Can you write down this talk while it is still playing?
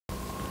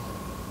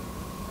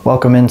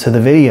Welcome into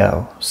the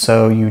video.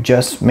 So you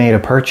just made a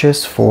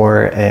purchase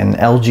for an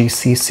LG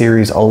C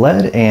Series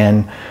OLED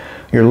and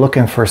you're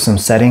looking for some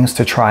settings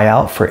to try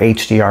out for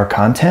HDR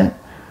content.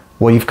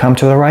 Well, you've come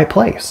to the right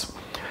place.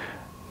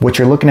 What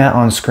you're looking at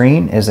on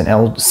screen is an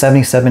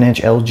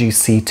 77-inch LG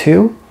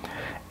C2,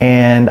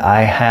 and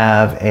I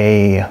have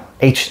an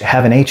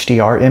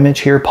HDR image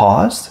here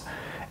paused,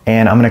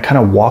 and I'm going to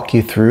kind of walk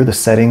you through the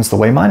settings the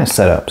way mine is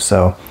set up.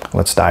 So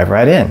let's dive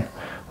right in.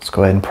 Let's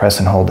go ahead and press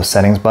and hold the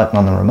settings button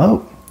on the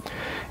remote.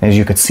 As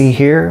you can see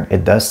here,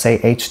 it does say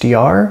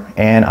HDR,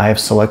 and I have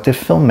selected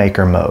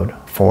filmmaker mode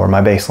for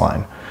my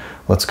baseline.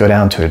 Let's go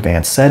down to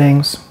advanced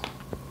settings.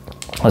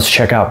 Let's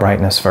check out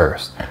brightness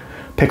first.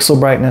 Pixel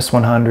brightness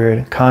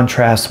 100,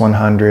 contrast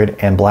 100,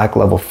 and black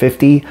level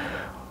 50.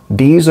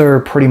 These are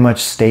pretty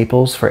much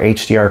staples for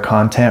HDR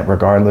content,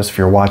 regardless if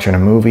you're watching a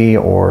movie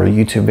or a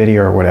YouTube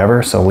video or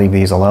whatever, so leave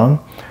these alone.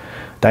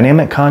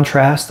 Dynamic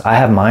contrast, I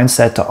have mine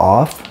set to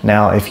off.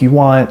 Now, if you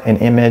want an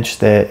image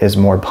that is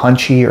more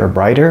punchy or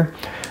brighter,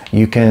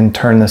 you can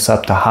turn this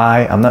up to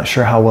high. I'm not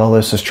sure how well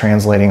this is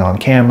translating on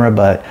camera,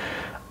 but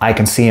I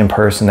can see in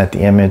person that the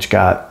image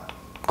got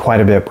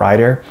quite a bit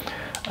brighter,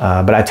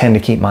 but I tend to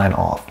keep mine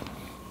off.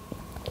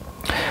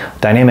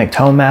 Dynamic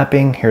tone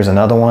mapping, here's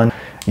another one.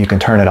 You can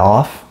turn it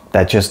off.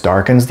 That just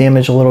darkens the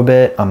image a little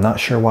bit. I'm not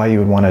sure why you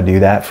would want to do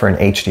that for an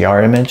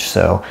HDR image,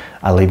 so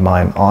I leave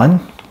mine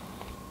on.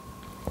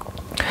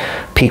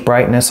 Peak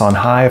brightness on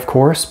high, of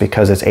course,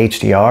 because it's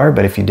HDR,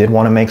 but if you did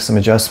want to make some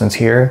adjustments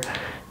here,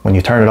 when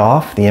you turn it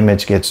off, the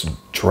image gets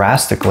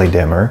drastically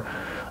dimmer,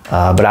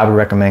 but I would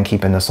recommend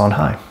keeping this on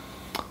high.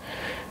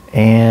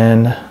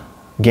 And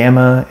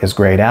gamma is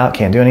grayed out,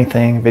 can't do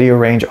anything. Video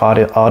range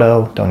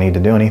auto, don't need to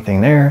do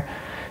anything there.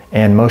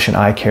 And motion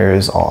eye care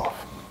is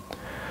off.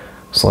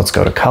 So let's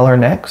go to color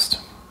next.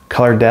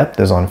 Color depth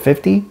is on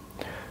 50,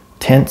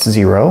 tint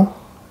 0,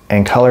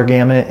 and color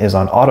gamut is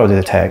on auto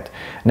detect.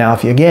 Now,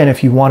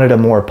 if you wanted a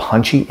more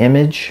punchy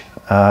image,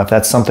 if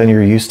that's something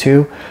you're used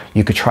to,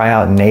 you could try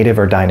out native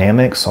or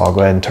dynamic. So I'll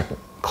go ahead and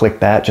click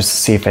that just to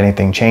see if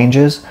anything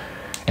changes.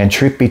 And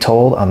truth be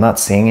told, I'm not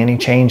seeing any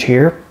change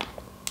here.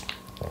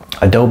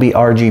 Adobe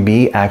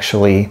RGB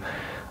actually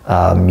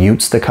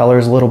mutes the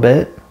colors a little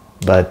bit,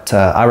 but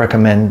I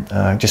recommend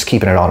just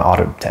keeping it on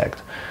auto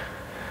detect.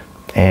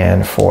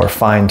 And for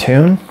fine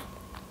tune,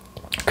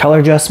 color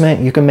adjustment,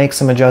 you can make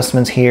some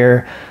adjustments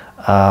here.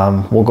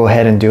 We'll go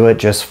ahead and do it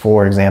just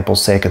for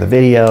example's sake of the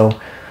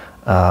video.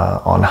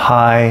 On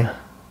high,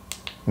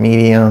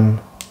 medium,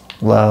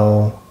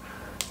 low,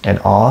 and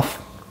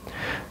off.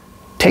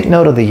 Take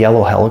note of the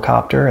yellow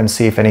helicopter and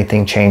see if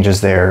anything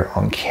changes there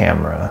on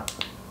camera.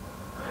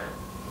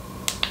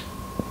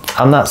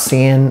 I'm not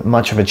seeing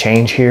much of a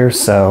change here,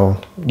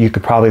 so you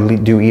could probably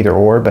do either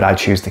or, but I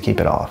choose to keep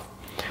it off.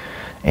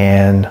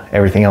 And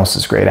everything else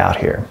is grayed out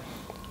here.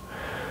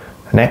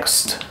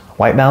 Next,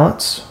 white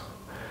balance.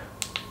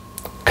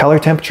 Color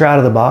temperature out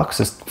of the box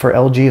for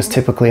LG is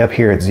typically up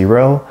here at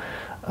 0.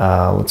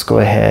 Let's go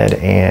ahead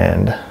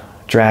and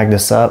drag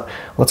this up.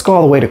 Let's go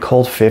all the way to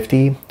cold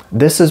 50.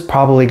 This is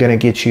probably going to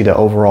get you the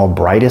overall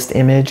brightest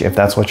image if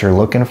that's what you're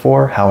looking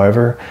for.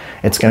 However,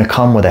 it's going to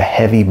come with a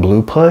heavy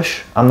blue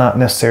push. I'm not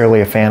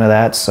necessarily a fan of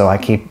that, so I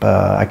keep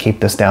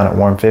this down at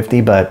warm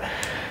 50, but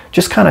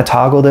just kind of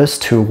toggle this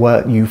to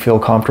what you feel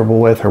comfortable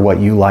with or what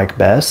you like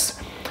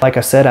best. Like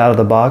I said, out of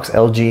the box,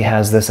 LG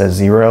has this at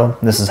 0.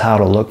 This is how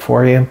it'll look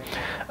for you.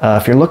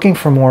 If you're looking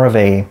for more of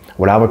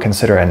what I would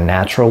consider a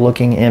natural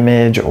looking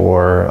image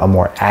or a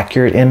more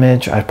accurate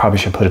image, I probably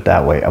should put it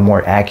that way, a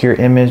more accurate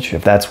image,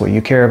 if that's what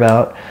you care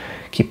about,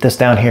 keep this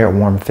down here at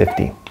warm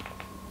 50.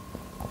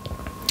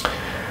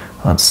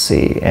 Let's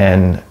see,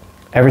 and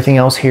everything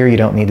else here you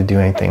don't need to do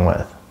anything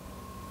with.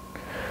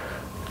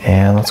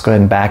 And let's go ahead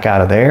and back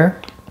out of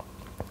there.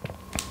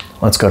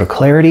 Let's go to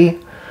clarity.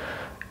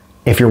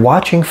 If you're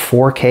watching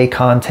 4K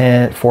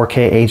content,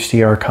 4K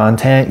HDR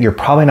content, you're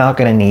probably not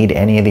going to need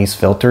any of these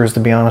filters, to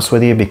be honest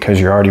with you, because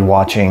you're already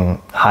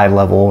watching high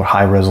level,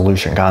 high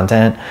resolution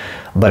content.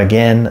 But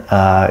again,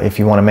 if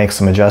you want to make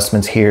some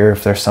adjustments here,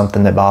 if there's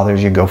something that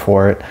bothers you, go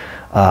for it.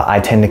 I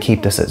tend to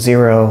keep this at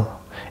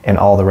 0 and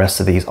all the rest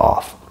of these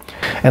off.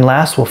 And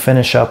last, we'll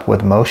finish up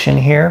with motion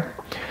here.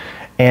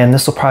 And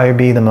this will probably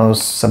be the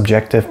most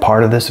subjective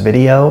part of this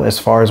video as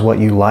far as what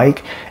you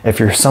like. If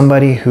you're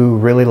somebody who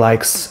really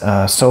likes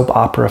soap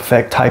opera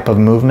effect type of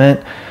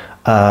movement,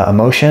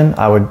 motion,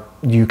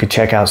 you could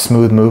check out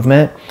smooth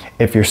movement.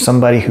 If you're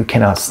somebody who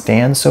cannot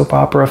stand soap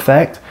opera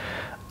effect,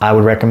 I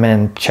would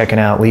recommend checking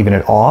out leaving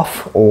it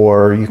off,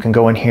 or you can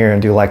go in here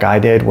and do like I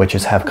did, which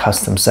is have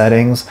custom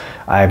settings.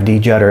 I have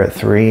de-judder at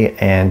 3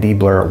 and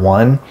de-blur at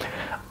 1.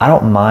 I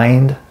don't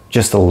mind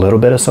just a little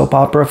bit of soap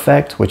opera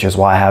effect, which is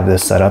why I have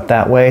this set up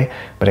that way.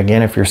 But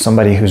again, if you're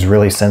somebody who's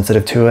really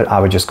sensitive to it, I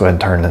would just go ahead and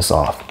turn this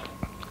off.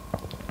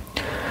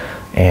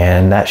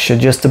 And that should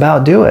just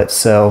about do it.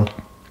 So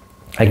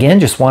again,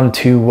 just wanted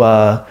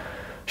to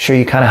show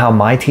you kind of how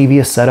my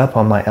TV is set up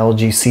on my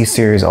LG C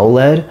Series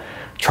OLED.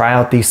 try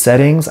out these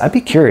settings. I'd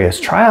be curious.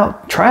 Try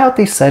out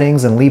these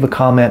settings and leave a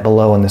comment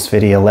below in this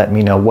video. Let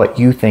me know what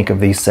you think of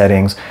these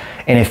settings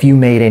and if you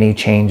made any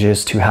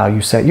changes to how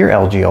you set your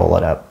LG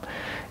OLED up.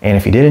 And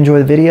if you did enjoy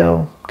the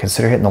video,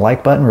 consider hitting the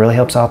like button. It really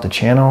helps out the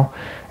channel.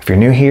 If you're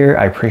new here,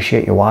 I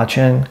appreciate you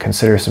watching.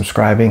 Consider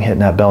subscribing, hitting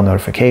that bell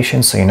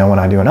notification so you know when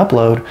I do an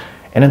upload.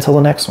 And until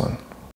the next one.